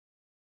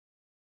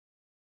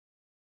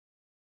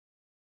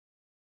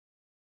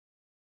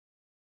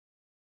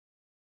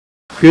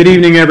Good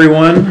evening,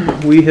 everyone.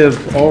 We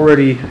have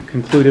already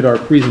concluded our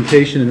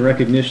presentation and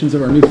recognitions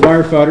of our new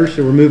firefighters,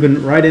 so we're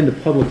moving right into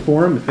public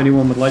forum. If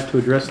anyone would like to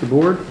address the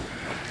board,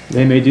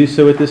 they may do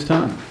so at this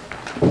time.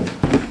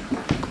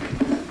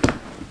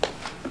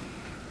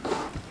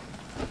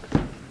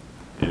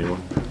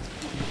 Anyone?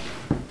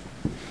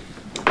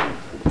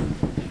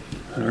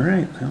 All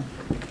right. Well,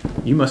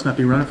 you must not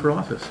be running for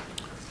office.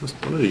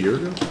 Wasn't it a year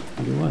ago? I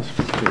think it was.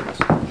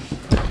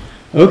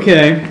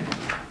 Okay.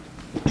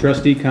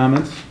 Trustee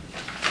comments.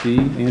 Dee,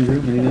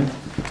 Andrew, anything?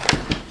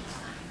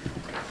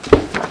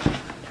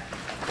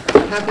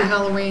 Happy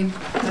Halloween.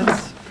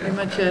 That's pretty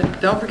much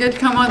it. Don't forget to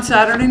come on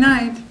Saturday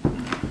night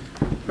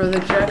for the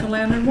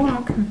Jack-o'-lantern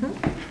walk.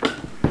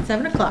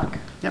 7 o'clock.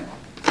 Yep.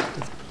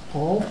 The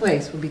whole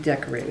place will be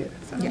decorated.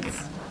 So.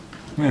 Yes.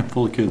 Yeah,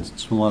 full of kids.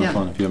 It's a lot of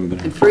fun if you haven't been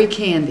And here. free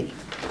candy.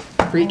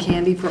 Free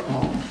candy for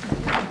all.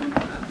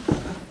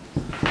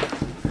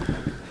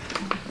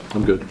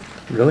 I'm good,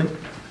 Really?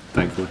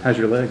 thankfully. How's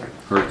your leg?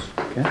 Hurts.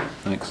 Okay.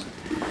 Thanks.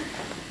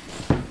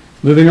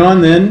 Moving on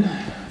then,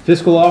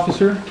 fiscal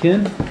officer,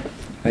 Ken.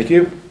 Thank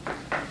you.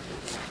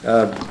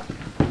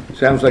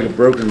 Sounds like a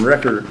broken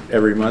record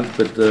every month,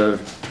 but the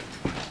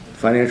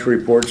financial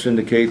reports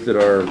indicate that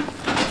our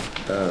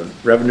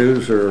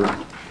revenues are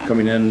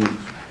coming in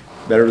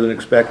better than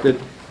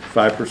expected,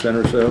 5%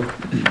 or so.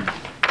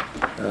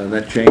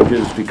 That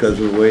changes because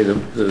of the way the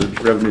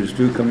revenues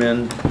do come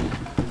in.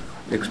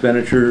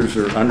 Expenditures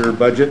are under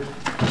budget,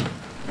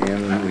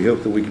 and we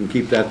hope that we can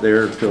keep that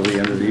there till the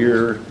end of the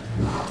year.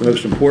 The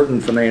most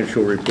important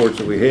financial reports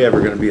that we have are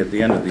going to be at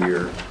the end of the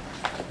year,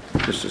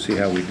 just to see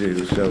how we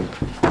do. So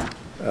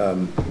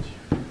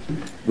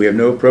we have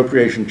no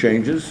appropriation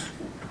changes,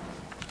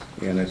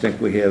 and I think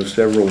we have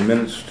several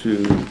minutes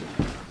to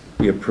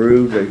be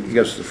approved. I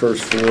guess the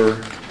first four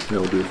Yeah,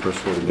 we'll do the first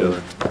four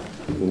together.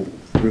 we'll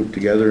group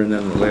together, and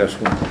then the last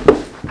one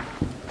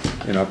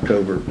in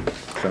October.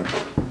 So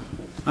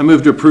I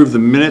move to approve the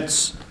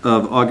minutes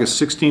of August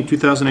 16,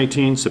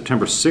 2018,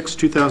 September 6,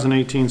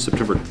 2018,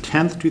 September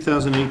 10th,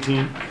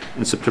 2018,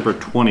 and September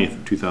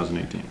 20th,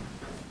 2018.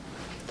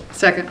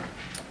 Second.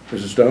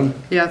 Mrs. Stone?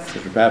 Yes.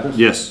 Mr. Pappas?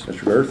 Yes.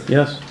 Mr. Gerth?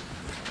 Yes.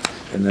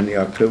 And then the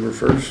October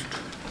 1st?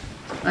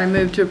 I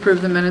move to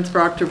approve the minutes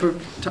for October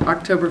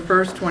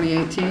 1st,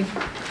 2018.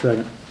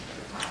 Second.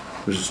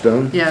 Mrs.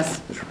 Stone? Yes.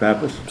 Mr.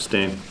 Pappas?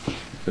 Abstain.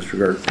 Mr.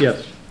 Gerth?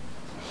 Yes.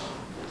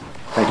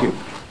 Thank you.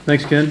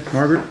 Thanks, Ken.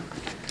 Margaret?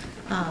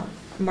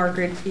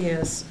 Margaret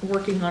is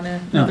working on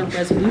another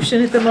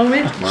resolution at the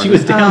moment. She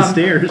was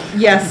downstairs.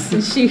 Yes,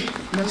 she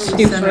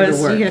send her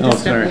to work. had Oh, to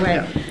step sorry. away.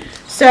 Yeah.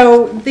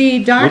 So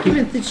the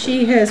document that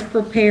she has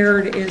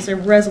prepared is a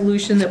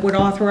resolution that would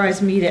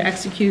authorize me to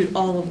execute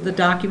all of the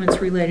documents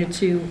related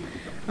to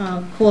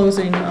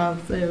closing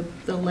of the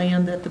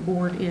land that the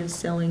board is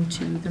selling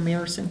to the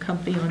Marison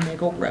Company on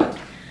Nagel Road.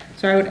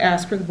 So I would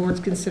ask for the board's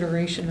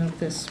consideration of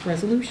this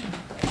resolution.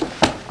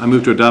 I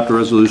move to adopt a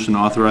resolution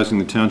authorizing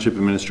the township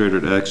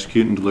administrator to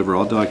execute and deliver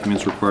all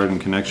documents required in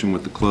connection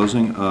with the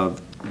closing of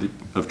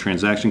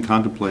transaction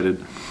contemplated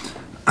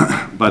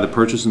by the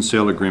purchase and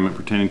sale agreement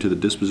pertaining to the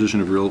disposition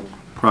of real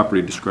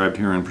property described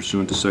herein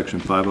pursuant to section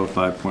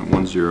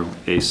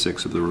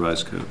 505.10A6 of the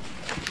revised code.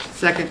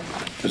 Second.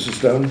 Mrs.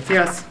 Stone?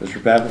 Yes.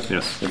 Mr. Pappas?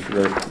 Yes. Mr.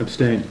 Gerth?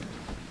 Abstain.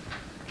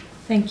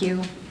 Thank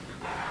you.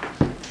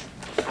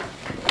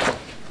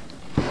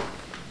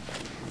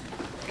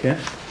 Okay.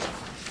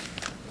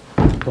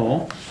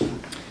 Paul?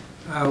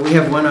 We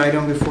have one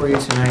item before you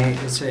tonight.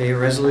 It's a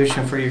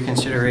resolution for your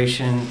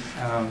consideration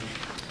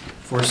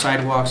for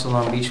sidewalks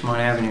along Beachmont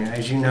Avenue.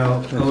 As you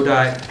know,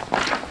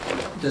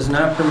 ODOT does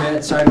not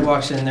permit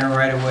sidewalks in their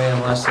right-of-way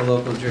unless the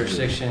local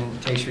jurisdiction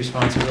takes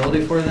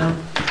responsibility for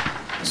them.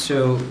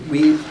 So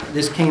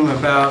this came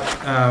about,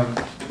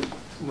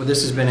 well,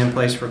 this has been in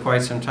place for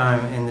quite some time,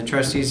 and the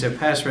trustees have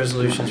passed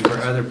resolutions for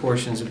other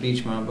portions of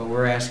Beachmont, but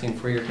we're asking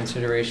for your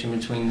consideration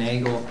between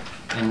Nagel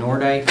and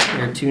Nordike.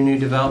 There are two new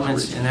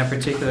developments in that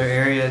particular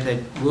area that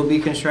will be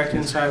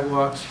constructing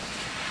sidewalks,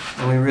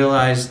 and we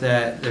realize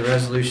that the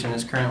resolution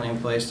that's currently in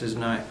place does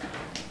not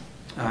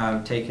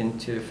take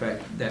into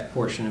effect that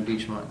portion of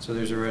Beachmont. So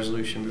there's a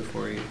resolution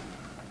before you.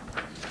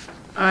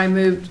 I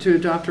move to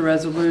adopt a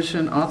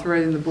resolution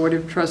authorizing the Board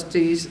of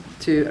Trustees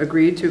to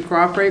agree to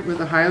cooperate with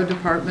Ohio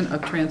Department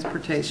of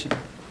Transportation.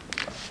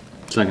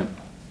 Second.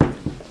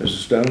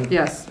 Mrs. Stone?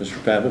 Yes.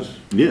 Mr. Pappas?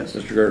 Yes.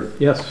 Mr. Gerth?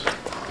 Yes.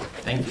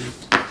 Thank you.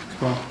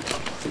 Paul.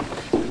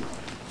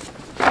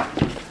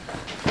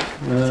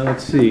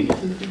 Let's see.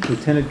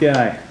 Lieutenant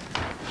Guy.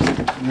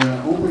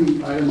 The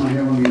only item I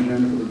have on the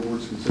agenda for the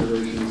board's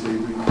consideration this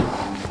evening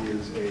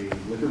is a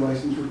liquor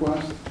license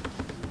request.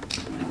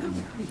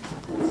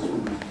 I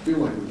feel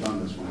like we've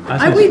done this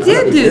one. We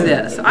did do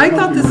this. I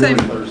thought the same.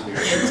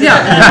 Thirsty.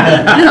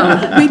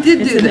 Yeah. No, we did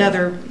do It's that.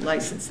 another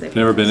license they've...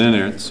 Never been in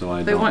there, so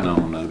I They don't want- know.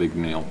 I'm not a big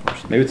nail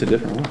person. Maybe it's a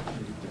different one.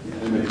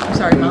 I'm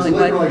sorry, Molly, It's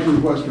a liquor what? license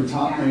request for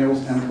Top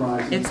Nails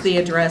Enterprises. It's the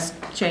address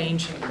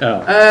change.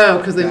 Oh. Oh,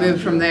 because they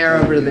moved from there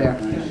over to there.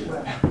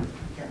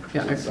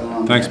 Yeah. It's,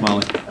 Thanks,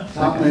 Molly.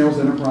 Top Nails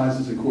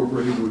Enterprises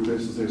Incorporated, doing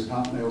business as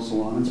Top Nail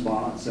Salon and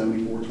Spa at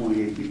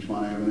 7428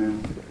 Beachmont Avenue.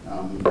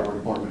 Our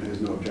department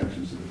has no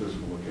objections to the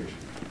physical location.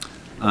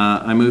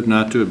 I move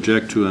not to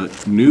object to a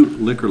new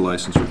liquor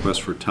license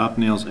request for Top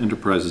Nails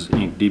Enterprises,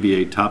 Inc.,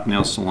 DBA Top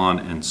Nail Salon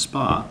and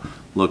Spa,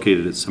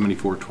 located at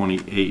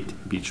 7428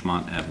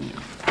 Beachmont Avenue.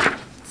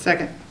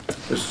 Second.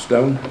 Mrs.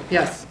 Stone?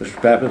 Yes.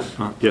 Mr. Pappas?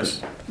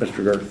 Yes.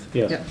 Mr. Girth?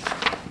 Yes. Yes.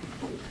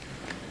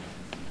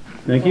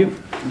 Thank you.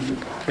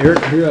 Eric,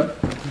 you're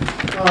up.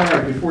 All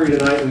right, before you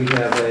tonight, we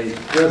have a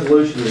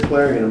resolution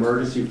declaring an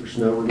emergency for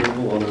snow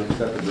removal on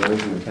unaccepted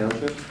roads in the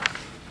township.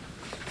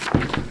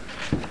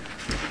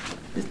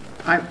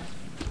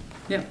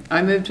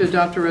 I move to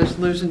adopt a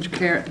resolution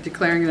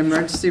declaring an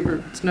emergency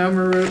for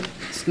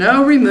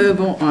snow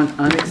removal on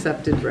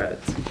unaccepted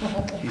roads.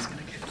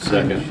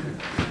 Second.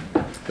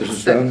 Mrs.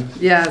 Stone?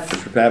 Yes.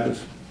 Mr.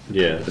 Pappas?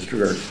 Yes. Mr.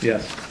 Girth?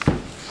 Yes.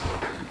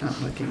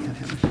 Not looking at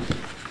him.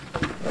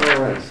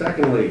 All right,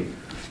 secondly,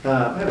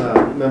 I have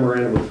a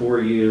memorandum before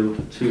you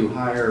to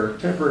hire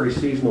temporary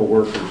seasonal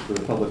workers for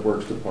the Public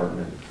Works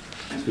Department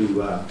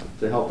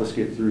to help us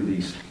get through the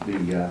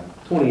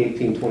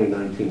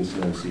 2018-2019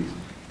 snow season.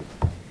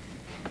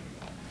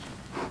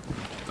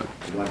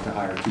 I'd like to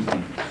hire 2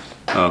 people,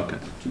 Oh, okay.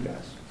 2 guys.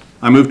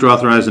 I move to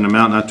authorize an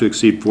amount not to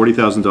exceed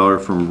 $40,000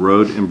 from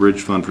Road and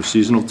Bridge Fund for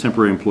seasonal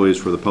temporary employees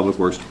for the Public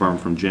Works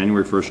Department from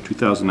January 1st,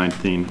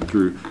 2019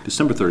 through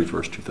December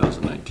 31st,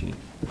 2019.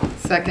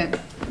 Second.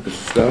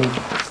 Mrs. Stone?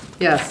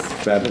 Yes.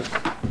 Mr. Pappas?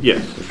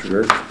 Yes. Mr.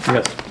 Girth?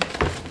 Yes.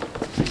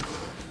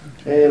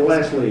 And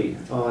lastly,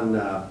 on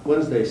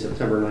Wednesday,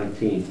 September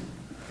 19th,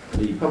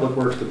 the Public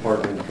Works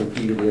Department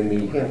competed in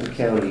the Hampton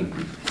County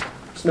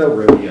Snow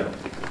Rodeo.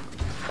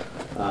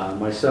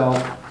 Myself,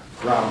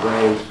 Rob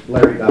Graves,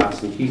 Larry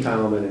Dotson, Keith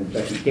Heilman, and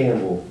Becky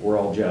Campbell were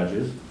all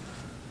judges.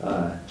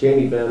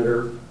 Jamie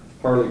Bender,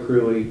 Harley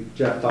Cruey,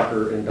 Jeff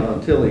Tucker, and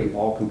Don Tilley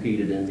all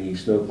competed in the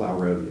Snowplow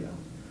Rodeo.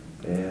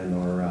 And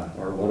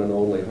our one and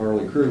only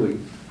Harley Cruey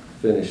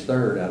finished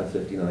 3rd out of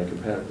 59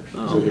 competitors.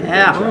 So he did a great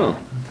job.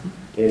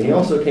 And he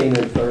also came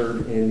in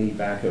 3rd in the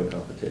backhoe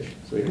competition.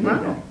 So he had a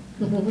good day.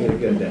 He had a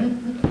good day.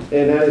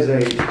 And that is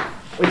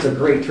it's a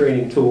great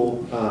training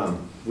tool.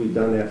 We've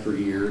done that for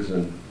years,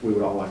 and we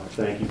would all like to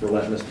thank you for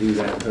letting us do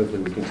that, and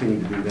hopefully we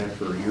continue to do that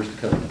for years to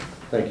come.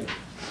 Thank you.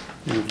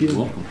 Thank you. You're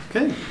welcome.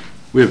 Good.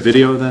 We have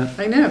video of that?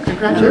 I know.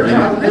 Congratulations.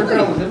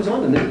 Really? It was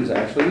on the news,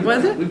 actually.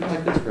 Was it? We've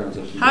liked this grounds.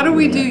 How do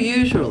we do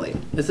usually?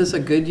 Is this a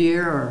good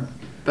year or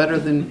better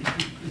than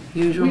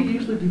usual? We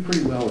usually do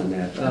pretty well in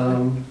that.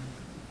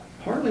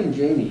 Harley and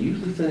Jamie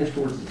usually finish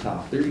towards the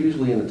top. They're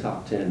usually in the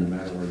top 10 no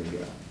matter where they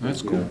go.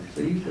 That's You cool. know,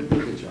 They usually do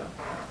a good job.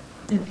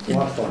 And- A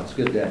lot of fun. It's a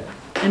good day.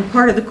 And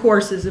part of the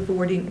course is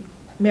avoiding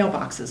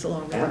mailboxes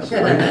along the road.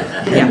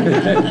 Absolutely.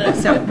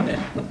 Yeah.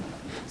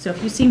 So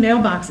if you see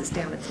mailboxes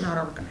down, it's not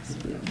our guys.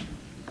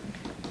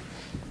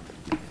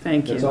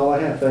 Thank That's you. all I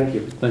have. Thank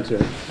you. Thanks,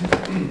 Eric.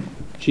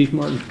 Chief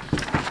Martin.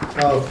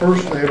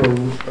 First, I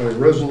have a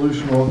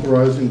resolution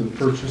authorizing the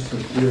purchase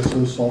of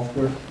ESO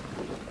software.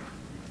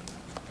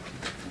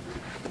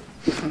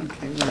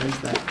 Okay, where is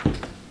that?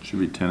 Should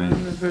be 10A. The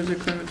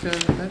project limited,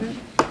 is that it?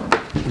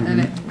 And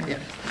it, yeah.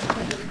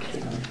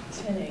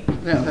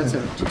 No, that's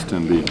it. It's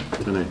 10B.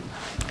 10A.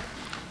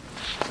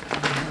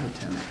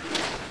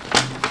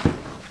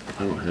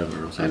 I don't have it,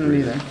 or else I I'd don't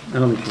read either. it. I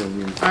don't think you'll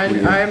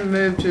be. I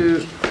move to,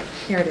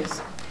 Here it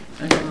is.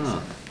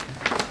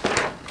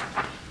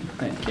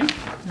 thank you.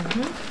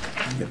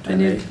 I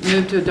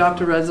move to adopt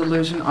a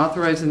resolution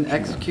authorizing the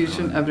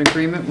execution of an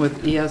agreement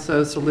with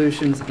ESO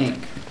Solutions, Inc.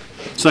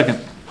 Second.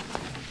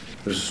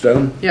 Mrs.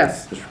 Stone?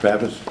 Yes. Mr.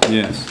 Pappas?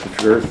 Yes.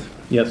 Mr. Girth?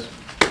 Yes.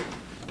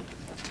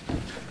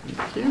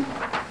 Thank you.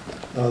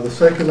 The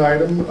second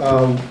item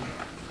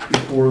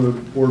before the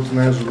board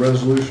tonight is a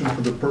resolution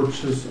for the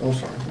purchase, oh,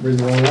 sorry, I'm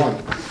reading the wrong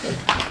one.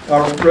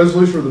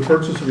 Resolution for the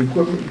purchase of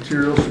equipment,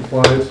 materials,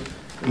 supplies,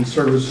 and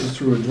services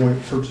through a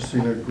joint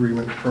purchasing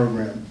agreement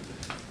program.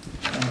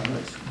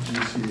 That's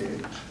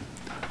GCH.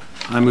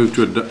 I move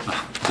to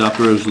adopt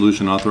a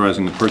resolution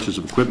authorizing the purchase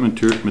of equipment,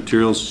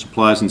 materials,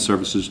 supplies, and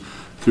services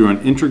through an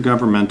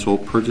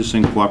intergovernmental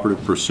purchasing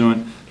cooperative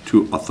pursuant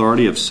to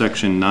authority of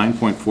Section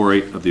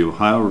 9.48 of the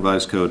Ohio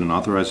Revised Code and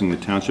authorizing the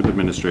Township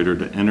Administrator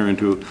to enter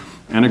into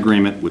an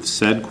agreement with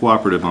said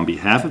cooperative on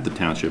behalf of the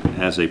Township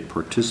as a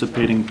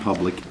participating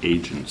public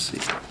agency.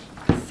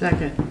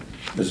 Second.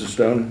 Mrs.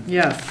 Stone?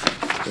 Yes.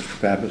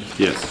 Mr. Pappas?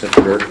 Yes.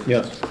 Mr. Girth?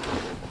 Yes.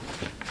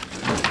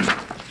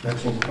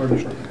 That's all the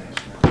parties recognized.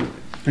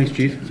 Thanks,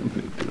 Chief.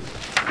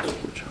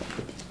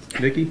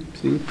 Vicki,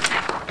 Steve?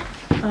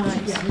 Yeah,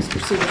 Mr.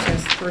 Sears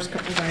has the first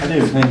couple of I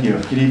items. do, thank you.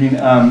 Good evening.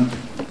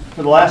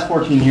 For the last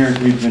 14 years,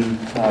 we've been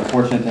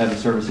fortunate to have the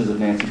services of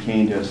Nancy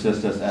Kane to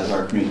assist us as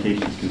our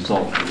communications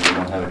consultant. We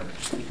don't have a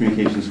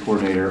communications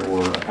coordinator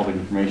or a public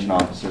information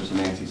officer, so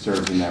Nancy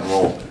serves in that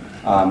role.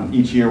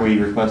 Each year, we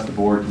request the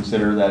board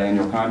consider that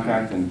annual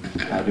contract, and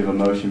I do have a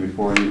motion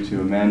before you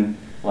to amend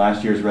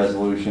last year's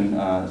resolution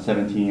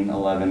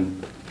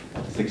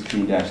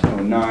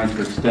 1711-16-09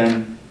 to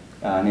extend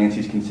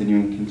Nancy's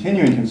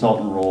continuing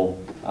consultant role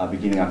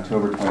beginning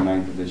October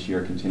 29th of this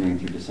year, continuing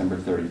through December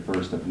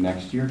 31st of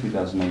next year,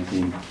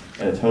 2019,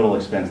 at a total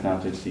expense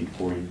not to exceed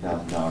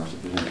 $40,000.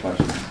 If there's any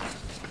questions,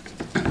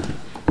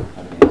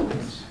 have any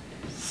answers?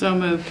 So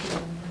moved.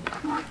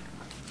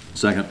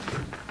 Second.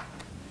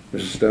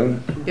 Mrs.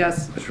 Stone?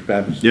 Yes. Mr.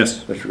 Pappas?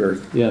 Yes. Mr.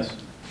 Gerth? Yes.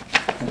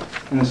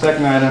 And the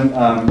second item,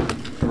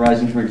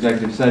 arising from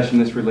executive session,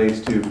 this relates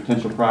to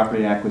potential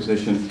property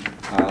acquisition.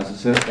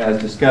 As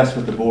discussed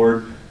with the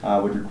board,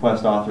 would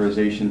request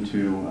authorization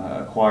to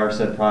acquire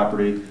said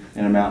property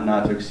in an amount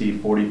not to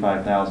exceed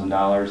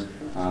 $45,000.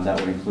 That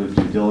would include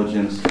due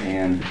diligence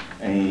and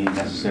any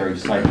necessary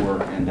site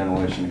work and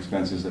demolition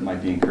expenses that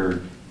might be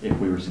incurred if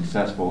we were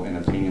successful in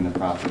obtaining the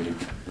property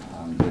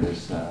that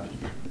is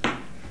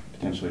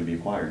potentially to be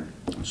acquired.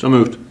 So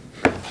moved.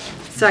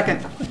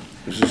 Second.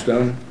 Mrs.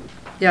 Stone?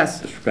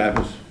 Yes. Mr.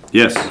 Pappas?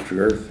 Yes. Mr.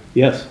 Gerth?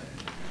 Yes.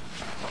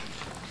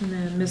 And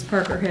then Ms.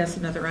 Parker has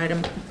another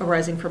item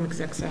arising from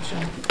exec session.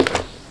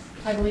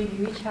 I believe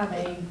you each have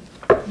a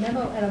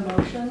memo and a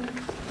motion.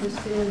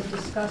 This is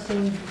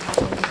discussing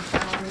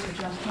salary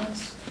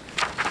adjustments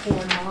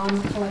for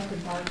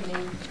non-collective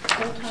bargaining,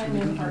 full-time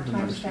and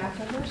part-time staff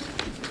members.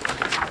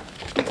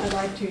 I'd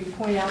like to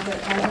point out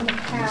that as in the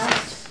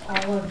past,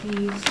 all of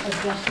these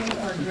adjustments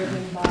are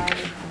driven by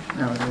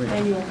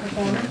annual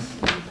performance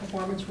and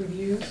performance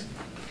reviews.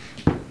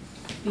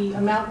 The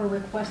amount we're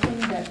requesting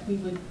that we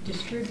would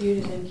distribute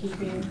is in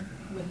keeping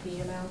with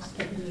the amounts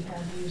that we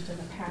have used in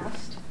the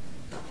past.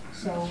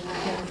 So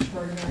nothing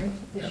extraordinary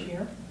this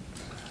year.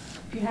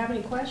 If you have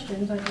any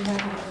questions, I'd be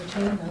happy to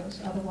entertain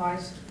those.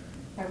 Otherwise,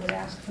 I would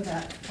ask for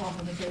that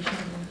authorization.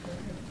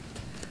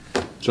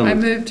 So I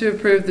moved. move to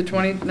approve the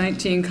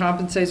 2019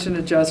 compensation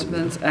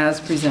adjustments as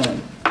presented.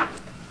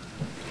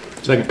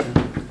 Second.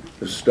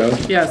 Mrs. Stone?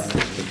 Yes.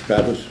 Mr.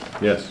 Pappas?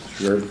 Yes.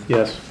 Mr. Gerth?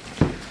 Yes.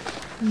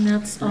 And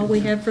that's all we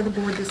have for the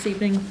board this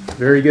evening.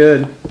 Very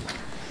good.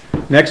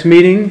 Next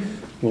meeting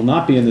will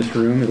not be in this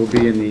room. It'll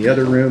be in the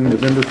other room,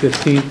 November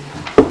 15th.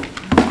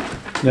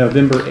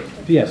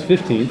 Yes,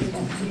 15th.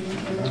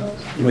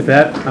 With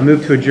that, I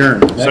move to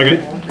adjourn. That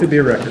Second. could be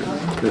a record.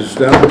 Mrs.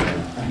 Stone?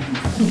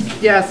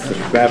 Yes.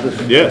 Mr.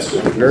 Pappas? Yes.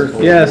 Mr. Gerth?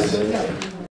 Yes.